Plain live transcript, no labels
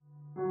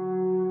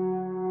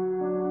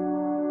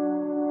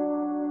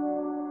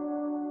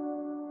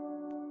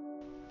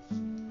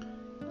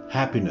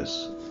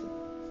happiness.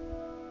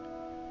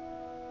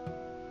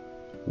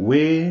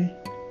 Where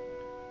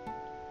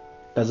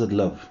does it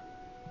live?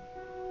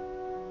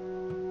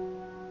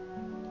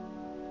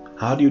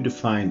 How do you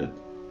define it?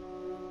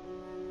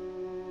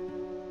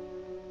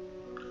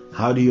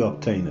 How do you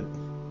obtain it?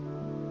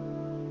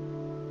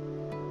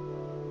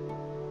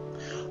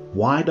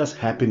 Why does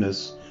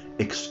happiness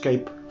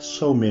escape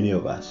so many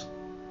of us?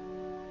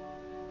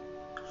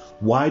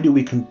 Why do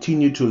we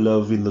continue to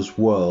live in this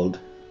world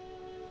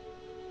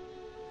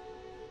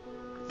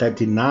that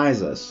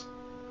denies us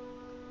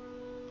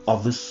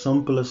of the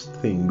simplest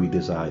thing we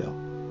desire,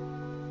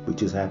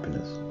 which is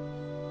happiness?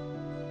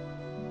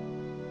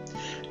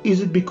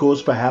 Is it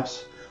because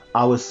perhaps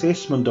our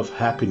assessment of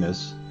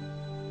happiness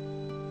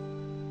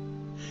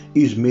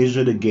is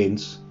measured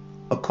against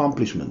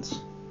accomplishments?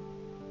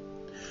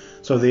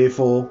 So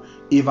therefore,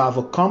 if I've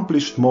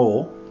accomplished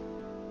more,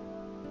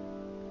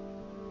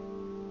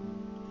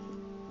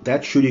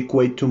 that should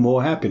equate to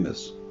more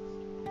happiness.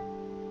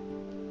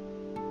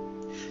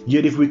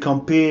 Yet if we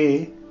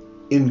compare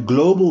in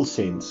global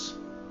sense,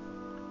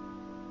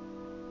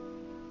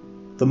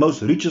 the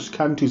most richest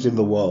countries in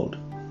the world,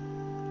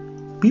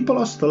 people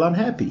are still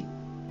unhappy.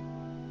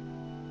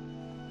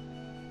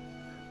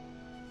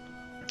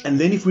 And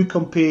then if we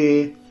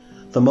compare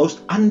the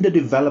most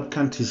underdeveloped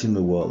countries in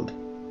the world,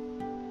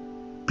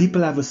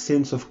 people have a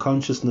sense of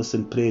consciousness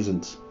and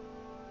presence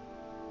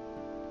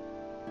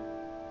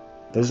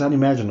that is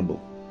unimaginable.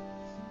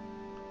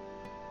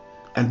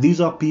 And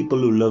these are people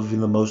who live in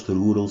the most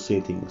rural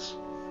settings,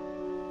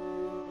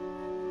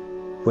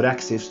 with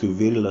access to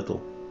very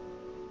little.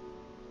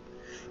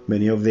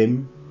 Many of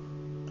them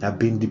have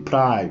been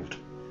deprived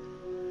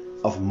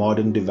of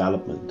modern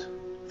development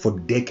for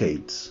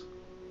decades.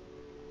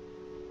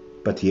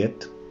 But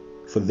yet,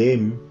 for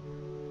them,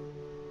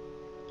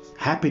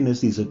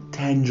 happiness is a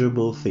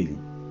tangible thing.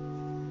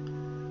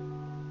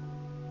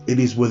 It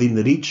is within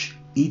reach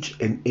each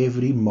and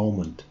every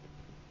moment.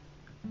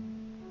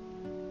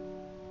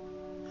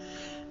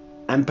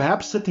 And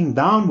perhaps sitting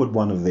down with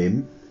one of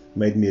them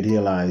made me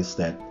realize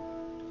that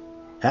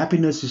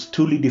happiness is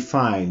truly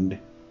defined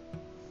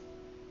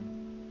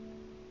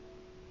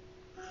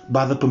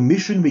by the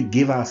permission we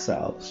give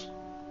ourselves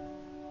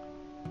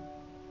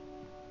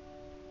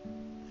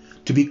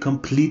to be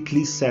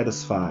completely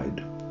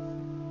satisfied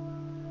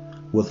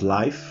with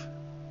life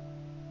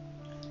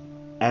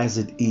as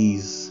it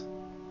is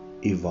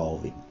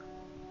evolving.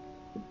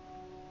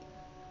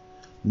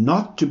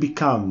 Not to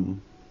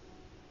become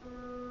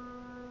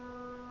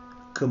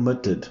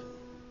committed,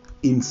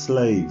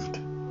 enslaved,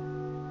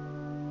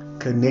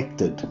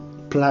 connected,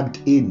 plugged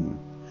in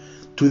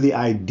to the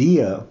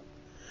idea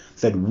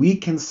that we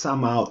can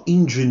somehow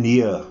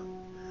engineer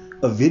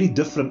a very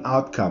different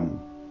outcome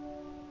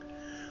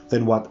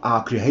than what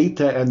our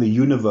Creator and the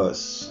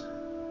universe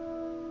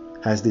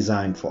has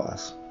designed for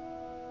us.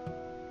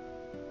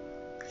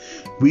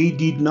 We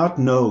did not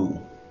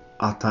know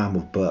our time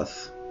of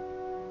birth,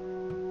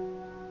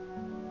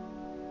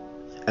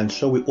 and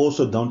so we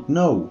also don't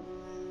know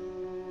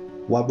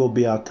what will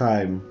be our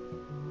time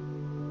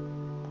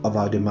of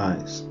our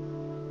demise.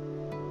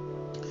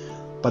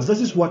 But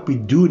this is what we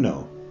do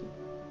know.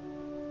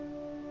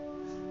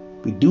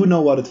 We do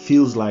know what it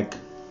feels like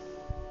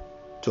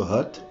to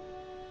hurt.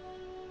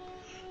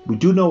 We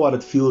do know what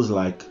it feels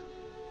like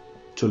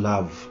to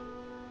love.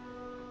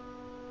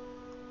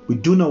 We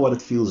do know what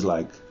it feels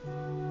like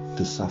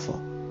to suffer.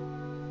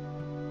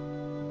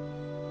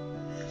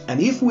 And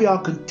if we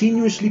are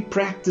continuously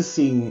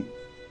practicing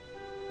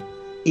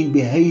in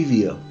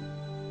behavior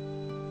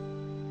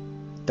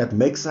that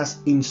makes us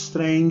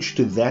estranged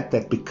to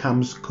that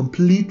becomes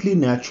completely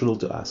natural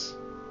to us,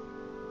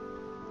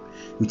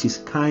 which is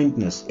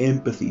kindness,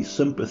 empathy,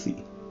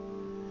 sympathy,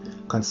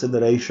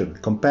 consideration,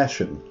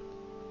 compassion.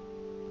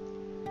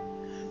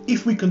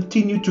 If we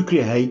continue to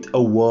create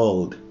a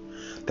world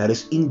that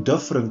is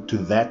indifferent to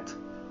that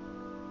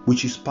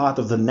which is part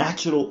of the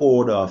natural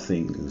order of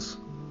things,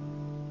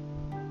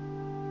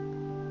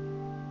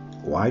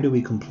 why do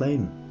we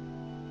complain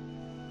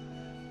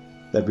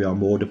that we are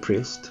more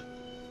depressed,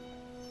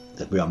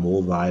 that we are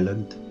more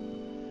violent,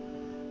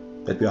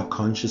 that we are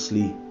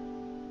consciously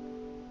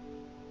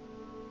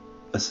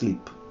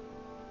asleep,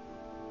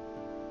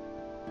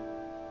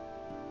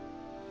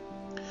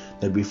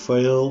 that we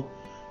fail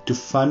to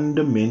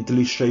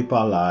fundamentally shape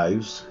our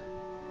lives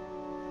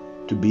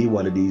to be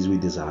what it is we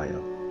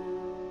desire?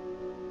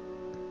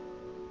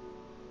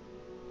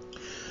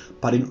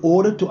 But in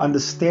order to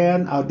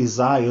understand our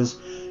desires,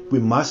 we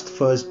must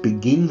first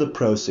begin the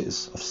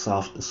process of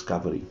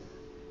self-discovery.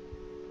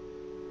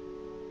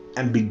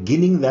 And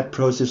beginning that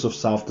process of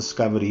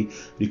self-discovery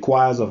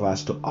requires of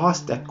us to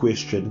ask that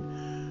question,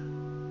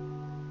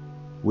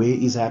 where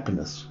is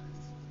happiness?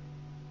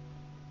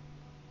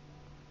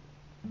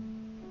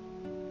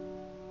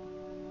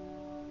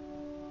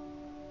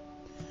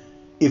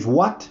 If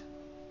what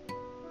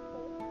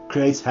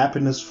creates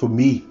happiness for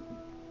me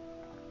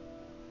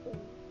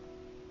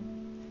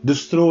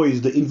destroys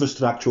the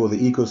infrastructure or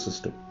the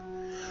ecosystem,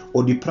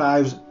 or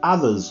deprives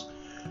others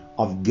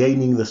of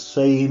gaining the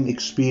same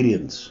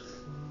experience.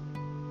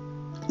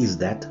 Is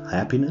that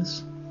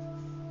happiness?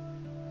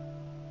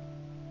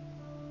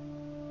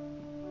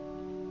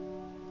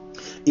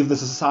 If the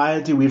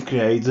society we've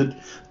created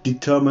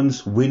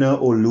determines winner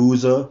or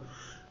loser,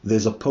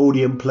 there's a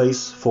podium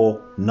place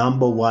for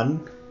number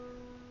one,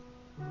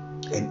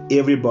 and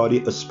everybody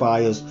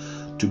aspires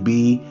to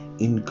be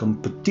in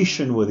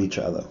competition with each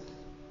other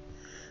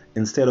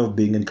instead of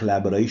being in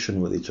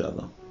collaboration with each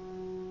other.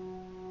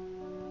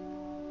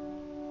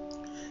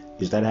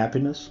 Is that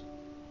happiness?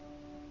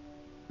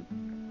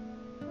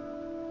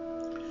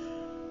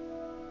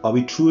 Are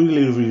we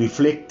truly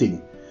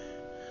reflecting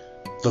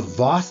the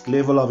vast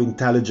level of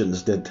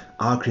intelligence that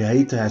our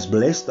Creator has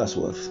blessed us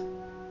with?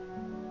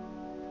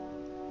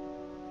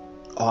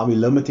 Are we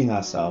limiting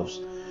ourselves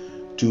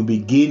to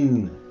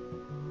begin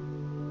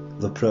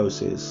the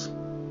process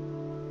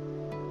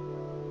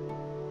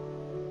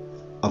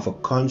of a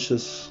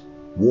conscious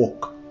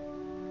walk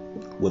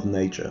with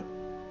nature,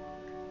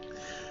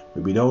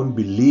 where we don't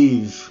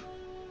believe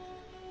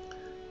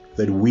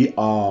that we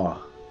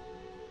are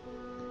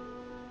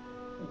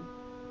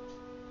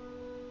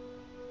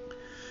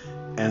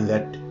and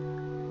that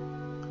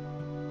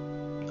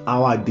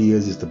our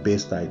ideas is the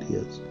best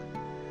ideas,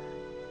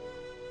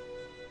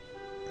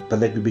 but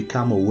that we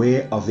become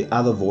aware of the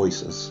other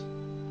voices,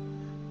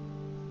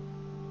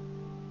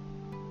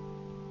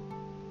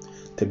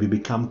 that we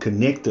become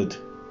connected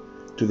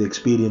to the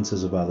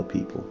experiences of other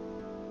people.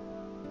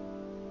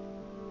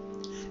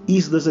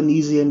 Is this an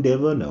easy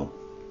endeavor? No.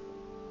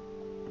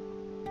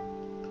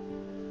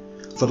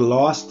 For the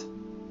last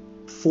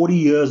 40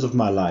 years of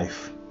my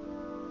life,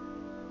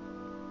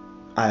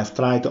 I have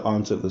tried to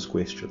answer this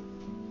question.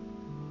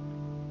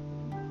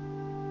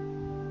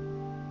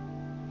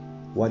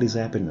 What is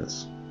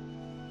happiness?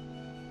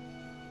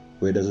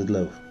 Where does it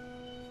live?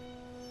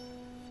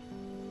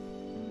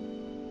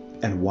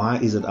 And why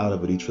is it out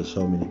of reach for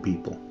so many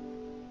people?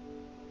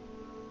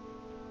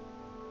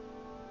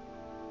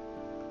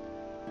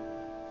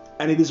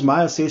 And it is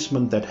my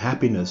assessment that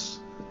happiness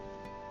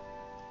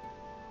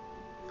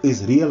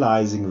is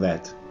realizing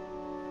that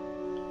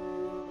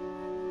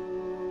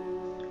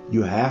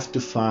you have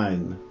to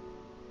find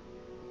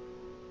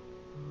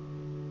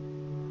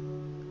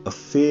a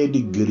fair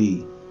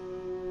degree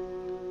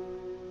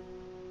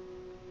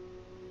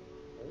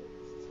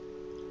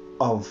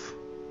of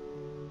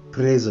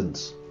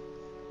presence.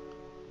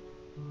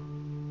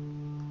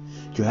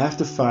 You have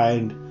to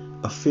find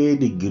a fair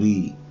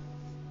degree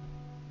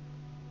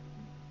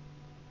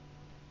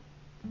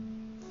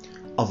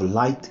of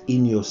light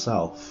in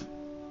yourself,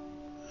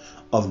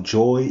 of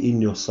joy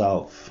in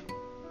yourself,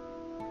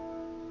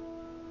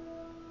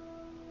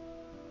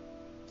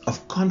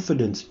 of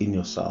confidence in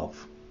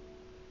yourself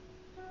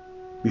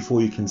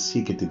before you can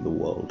seek it in the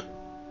world.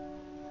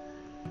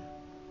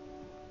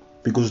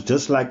 Because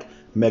just like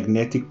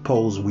magnetic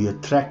poles, we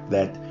attract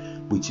that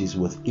which is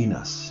within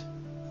us.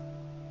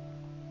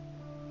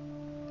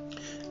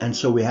 And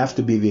so we have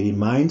to be very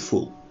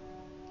mindful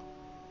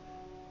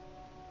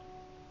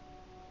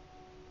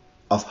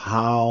of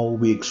how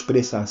we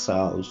express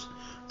ourselves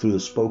through the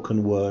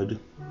spoken word,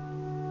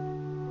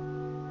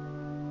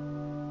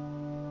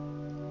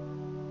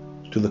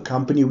 to the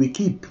company we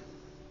keep,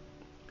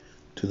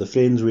 to the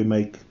friends we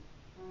make,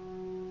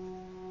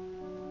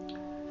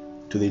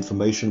 to the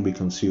information we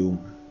consume,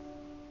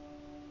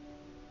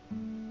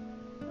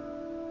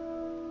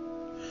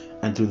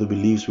 and to the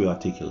beliefs we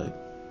articulate.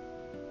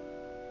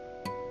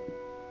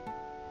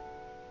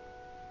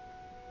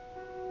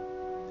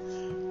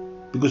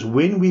 Because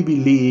when we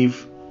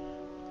believe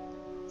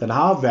that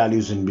our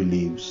values and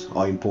beliefs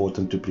are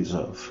important to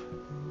preserve,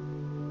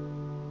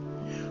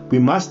 we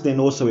must then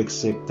also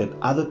accept that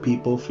other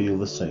people feel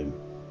the same.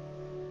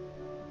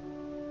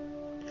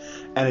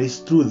 And it is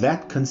through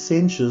that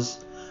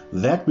consensus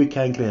that we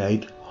can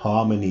create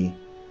harmony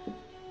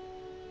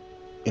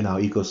in our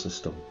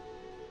ecosystem.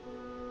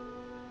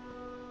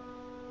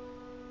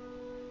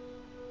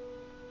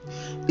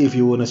 If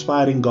you're an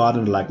aspiring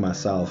gardener like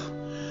myself,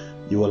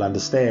 you will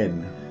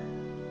understand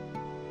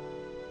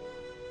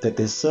that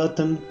there's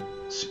certain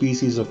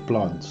species of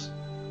plants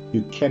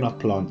you cannot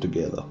plant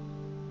together,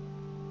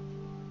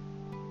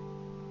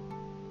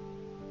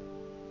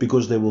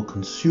 because they will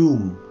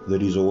consume the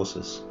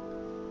resources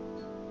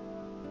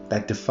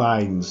that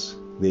defines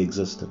their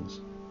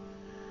existence.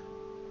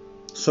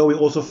 So we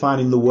also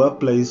find in the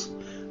workplace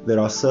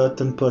there are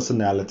certain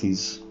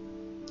personalities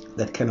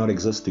that cannot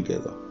exist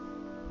together.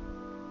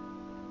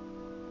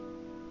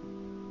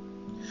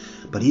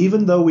 But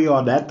even though we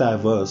are that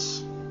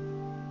diverse,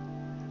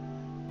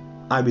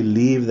 I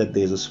believe that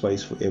there's a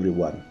space for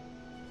everyone.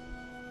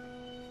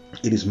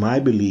 It is my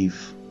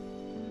belief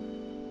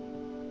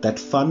that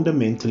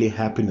fundamentally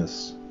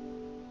happiness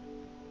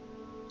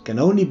can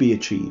only be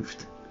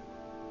achieved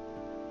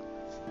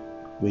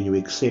when you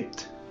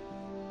accept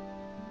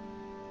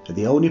that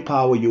the only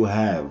power you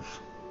have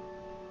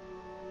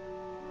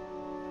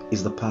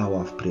is the power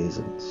of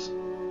presence,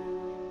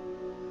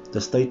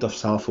 the state of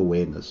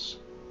self-awareness,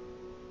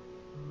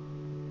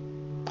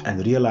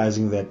 and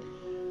realizing that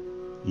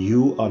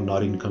you are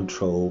not in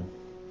control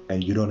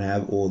and you don't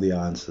have all the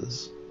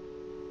answers.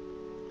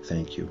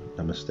 Thank you.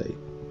 Namaste.